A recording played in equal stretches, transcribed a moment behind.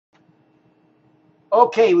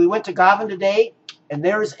Okay, we went to Govin today, and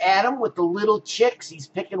there's Adam with the little chicks. He's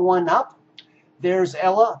picking one up. There's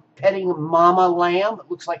Ella petting Mama Lamb. It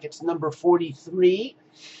looks like it's number 43.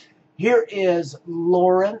 Here is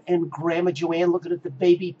Lauren and Grandma Joanne looking at the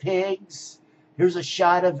baby pigs. Here's a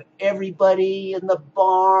shot of everybody in the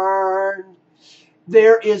barn.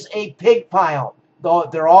 There is a pig pile.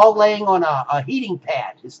 They're all laying on a heating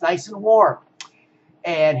pad. It's nice and warm.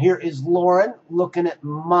 And here is Lauren looking at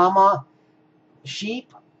Mama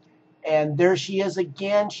Sheep. And there she is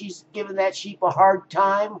again. She's giving that sheep a hard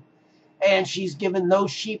time. And she's giving those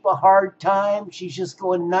sheep a hard time. She's just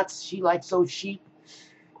going nuts. She likes those sheep.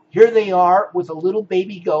 Here they are with a little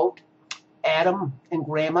baby goat, Adam and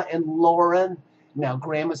Grandma and Lauren. Now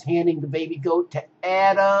Grandma's handing the baby goat to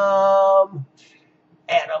Adam.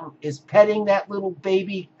 Adam is petting that little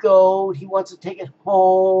baby goat. He wants to take it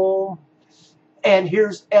home. And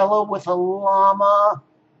here's Ella with a llama.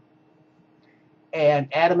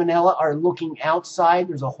 And Adam and Ella are looking outside.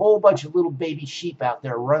 There's a whole bunch of little baby sheep out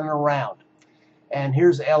there running around. And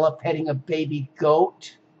here's Ella petting a baby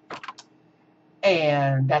goat.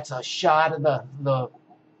 And that's a shot of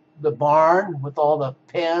the barn with all the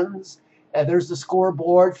pens. And there's the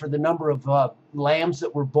scoreboard for the number of lambs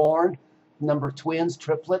that were born, number of twins,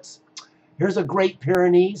 triplets. Here's a Great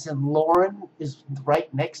Pyrenees, and Lauren is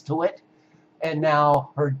right next to it. And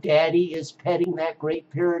now her daddy is petting that Great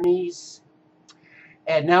Pyrenees.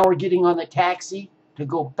 And now we're getting on the taxi to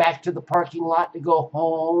go back to the parking lot to go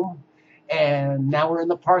home. And now we're in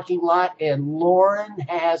the parking lot, and Lauren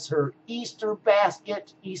has her Easter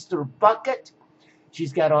basket, Easter bucket.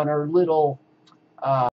 She's got on her little